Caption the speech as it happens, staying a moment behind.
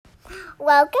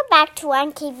Welcome back to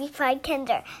One TV Find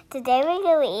Kinder. Today we're going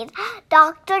to read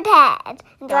Dr. Ted.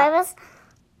 Enjoy us.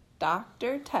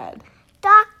 Dr. Ted.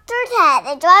 Dr. Ted.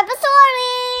 Enjoy the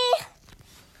story.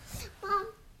 Mom.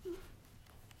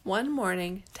 One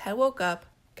morning, Ted woke up,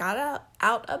 got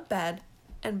out of bed,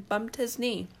 and bumped his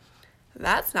knee.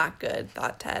 That's not good,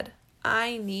 thought Ted.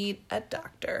 I need a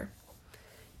doctor.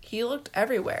 He looked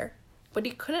everywhere, but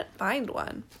he couldn't find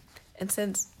one. And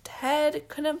since Ted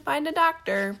couldn't find a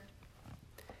doctor,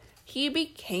 he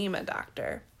became a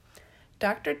doctor.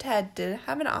 Dr. Ted didn't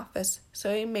have an office,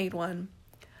 so he made one.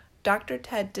 Dr.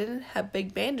 Ted didn't have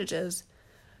big bandages,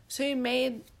 so he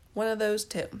made one of those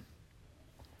too.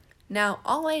 Now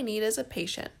all I need is a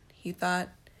patient, he thought.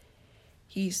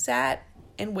 He sat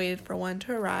and waited for one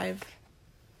to arrive.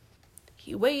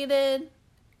 He waited,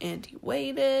 and he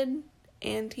waited,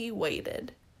 and he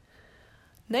waited.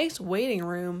 Nice waiting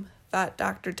room, thought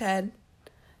Dr. Ted.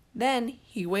 Then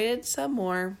he waited some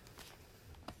more.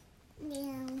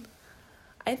 Yeah.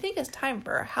 I think it's time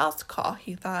for a house call,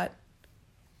 he thought.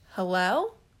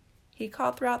 Hello? He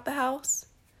called throughout the house.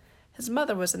 His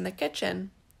mother was in the kitchen.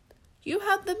 You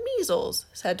have the measles,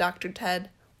 said Dr.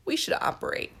 Ted. We should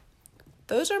operate.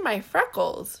 Those are my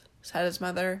freckles, said his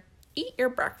mother. Eat your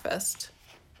breakfast.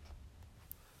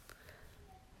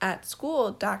 At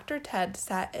school, Dr. Ted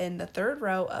sat in the third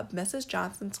row of Mrs.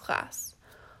 Johnson's class.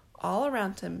 All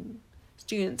around him,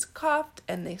 students coughed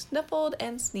and they sniffled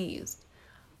and sneezed.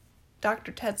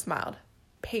 Dr. Ted smiled.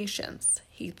 Patients,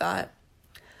 he thought.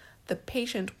 The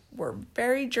patients were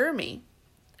very germy.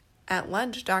 At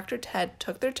lunch, Dr. Ted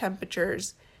took their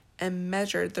temperatures and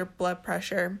measured their blood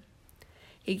pressure.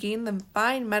 He gave them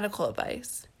fine medical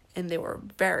advice, and they were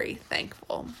very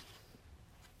thankful.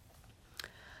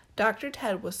 Dr.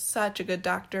 Ted was such a good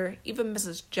doctor, even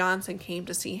Mrs. Johnson came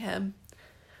to see him.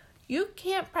 You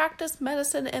can't practice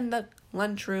medicine in the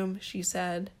lunchroom, she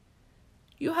said.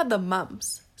 You had the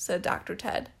mumps, said Dr.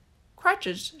 Ted.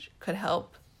 Crutches could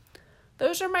help.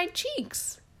 Those are my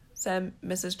cheeks, said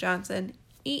Mrs. Johnson.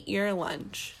 Eat your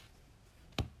lunch.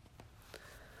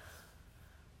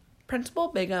 Principal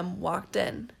Bingham walked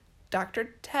in.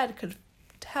 Dr. Ted could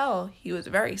tell he was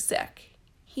very sick.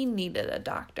 He needed a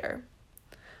doctor.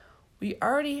 We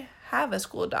already have a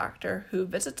school doctor who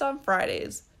visits on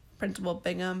Fridays, Principal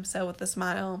Bingham said with a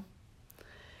smile.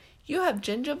 You have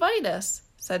gingivitis,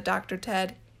 said Dr.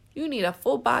 Ted. You need a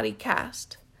full body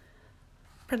cast.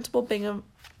 Principal Bingham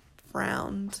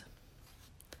frowned.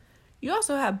 You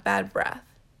also have bad breath,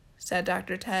 said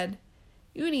Dr. Ted.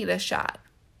 You need a shot.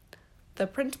 The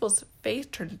principal's face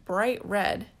turned bright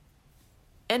red.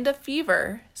 And a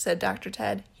fever, said Dr.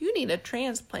 Ted. You need a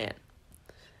transplant.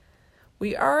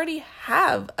 We already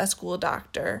have a school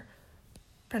doctor.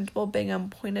 Principal Bingham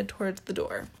pointed towards the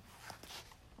door.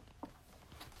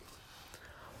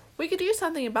 We could do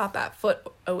something about that foot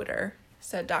odor,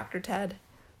 said Dr. Ted.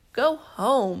 Go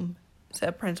home,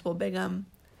 said Principal Bingham.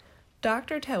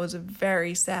 Dr. Ted was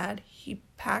very sad. He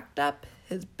packed up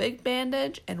his big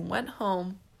bandage and went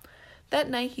home. That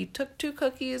night he took 2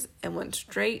 cookies and went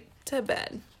straight to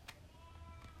bed.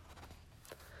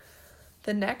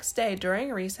 The next day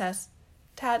during recess,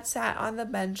 Ted sat on the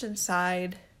bench and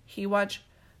sighed. He watched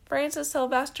Frances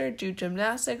Sylvester do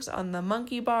gymnastics on the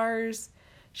monkey bars.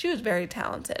 She was very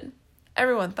talented.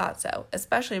 Everyone thought so,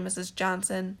 especially Mrs.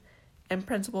 Johnson and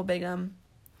Principal Bingham.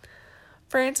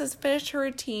 Frances finished her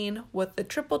routine with the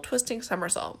triple twisting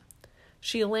somersault.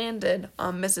 She landed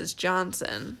on Mrs.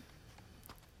 Johnson.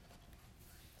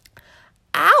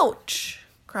 Ouch!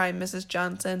 Cried Mrs.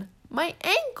 Johnson. My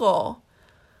ankle!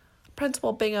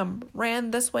 Principal Bingham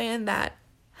ran this way and that.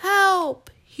 Help!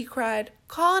 He cried.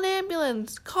 Call an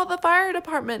ambulance. Call the fire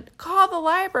department. Call the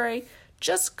library.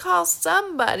 Just call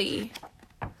somebody.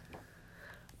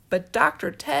 But Dr.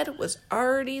 Ted was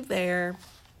already there.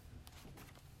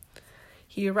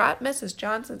 He wrapped Mrs.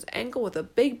 Johnson's ankle with a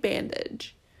big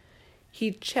bandage.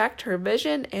 He checked her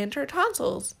vision and her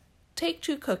tonsils. Take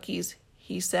 2 cookies,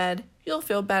 he said. You'll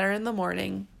feel better in the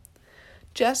morning.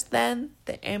 Just then,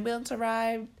 the ambulance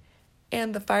arrived,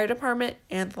 and the fire department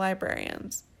and the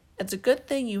librarians. It's a good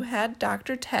thing you had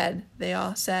Dr. Ted, they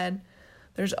all said.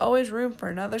 There's always room for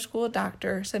another school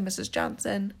doctor, said Mrs.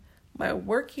 Johnson. My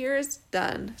work here is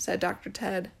done, said Dr.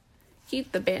 Ted.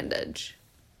 Keep the bandage.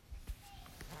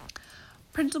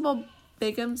 Principal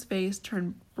Bingham's face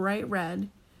turned bright red.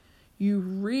 You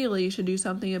really should do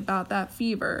something about that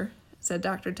fever, said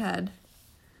Dr. Ted.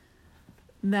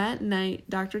 That night,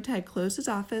 Dr. Ted closed his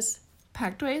office,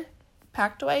 packed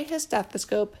away his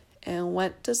stethoscope, and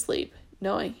went to sleep,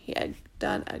 knowing he had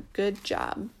done a good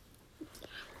job.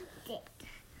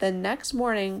 The next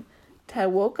morning,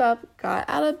 Ted woke up, got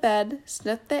out of bed,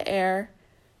 sniffed the air.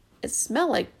 It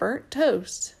smelled like burnt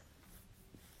toast.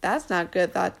 That's not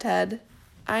good, thought Ted.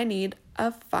 I need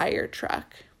a fire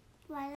truck.